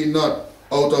delivered me not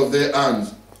out of their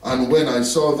hands. And when I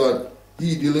saw that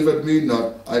he delivered me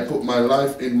not, I put my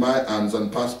life in my hands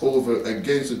and passed over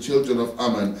against the children of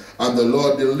Ammon, and the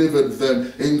Lord delivered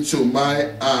them into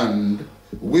my hand.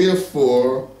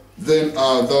 Wherefore then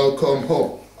art thou come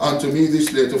up unto me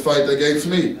this day to fight against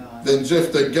me? Then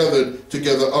Jephthah gathered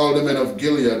together all the men of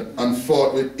Gilead and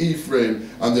fought with Ephraim,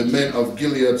 and the men of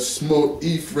Gilead smote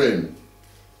Ephraim,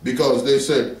 because they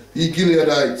said, Ye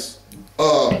Gileadites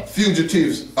are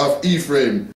fugitives of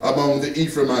Ephraim among the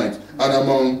Ephraimites and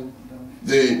among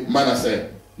the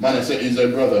Manasseh. Manasseh is a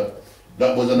brother.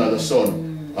 That was another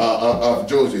son of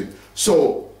Joseph.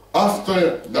 So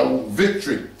after the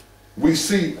victory, we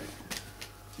see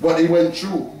what he went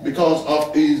through because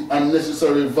of his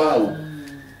unnecessary vow.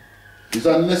 His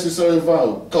unnecessary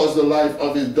vow caused the life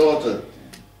of his daughter.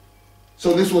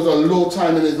 So this was a low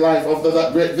time in his life after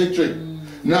that great victory.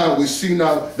 Now we see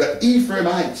now the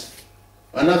Ephraimites,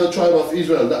 another tribe of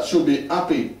Israel that should be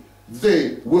happy.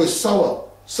 They were sour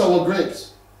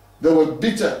grapes. They were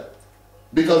bitter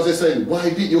because they said, why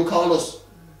did you call us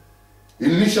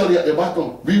initially at the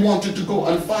battle? We wanted to go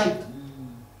and fight.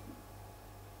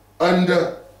 And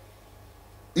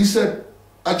he said,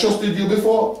 I trusted you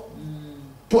before,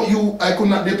 but I could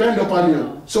not depend upon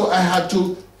you. So I had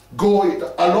to go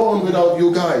alone without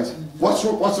you guys. What's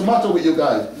the matter with you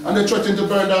guys? And they threatened to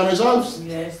burn down his house.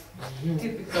 Yes.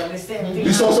 Typical, the same thing.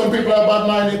 You saw some people are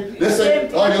bad-minded. They say,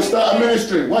 oh, you start a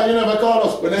ministry. Why you never call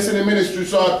us? When they see the ministry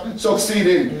start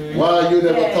succeeding, why you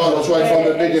never call us right from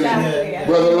the beginning? Exactly.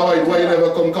 Brother Lloyd, why you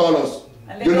never come call us?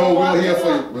 You know we're here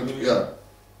for you. Yeah.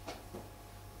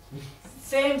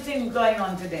 Same thing going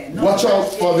on today. No, watch out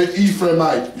for the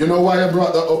Ephraimite. You know why I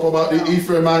brought that up about the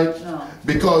Ephraimite? No.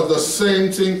 Because the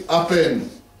same thing happened.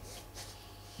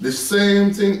 The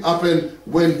same thing happened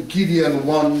when Gideon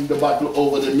won the battle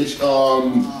over the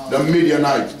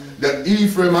Midianites. The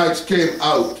Ephraimites came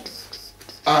out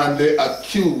and they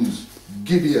accused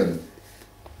Gideon.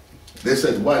 They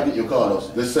said, why did you call us?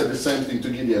 They said the same thing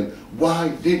to Gideon. Why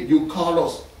did you call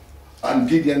us? And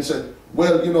Gideon said,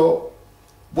 well, you know,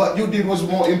 what you did was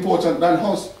more important than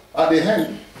us at the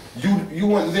end. You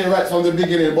weren't there right from the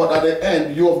beginning, but at the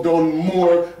end you have done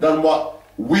more than what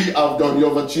we have done.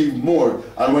 You have achieved more.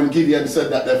 And when Gideon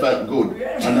said that, they felt good.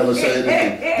 I never said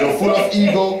anything. They were full of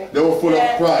ego, they were full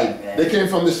of pride. They came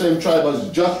from the same tribe as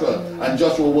Joshua, and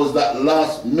Joshua was that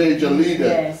last major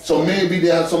leader. So maybe they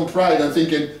had some pride and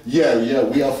thinking, yeah,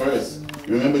 we are first.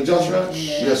 You remember Joshua?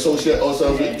 We associate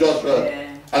ourselves with Joshua.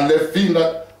 And they feel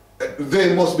that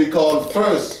they must be called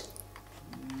first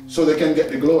so they can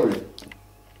get the glory.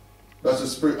 That's the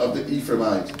spirit of the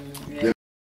Ephraimites.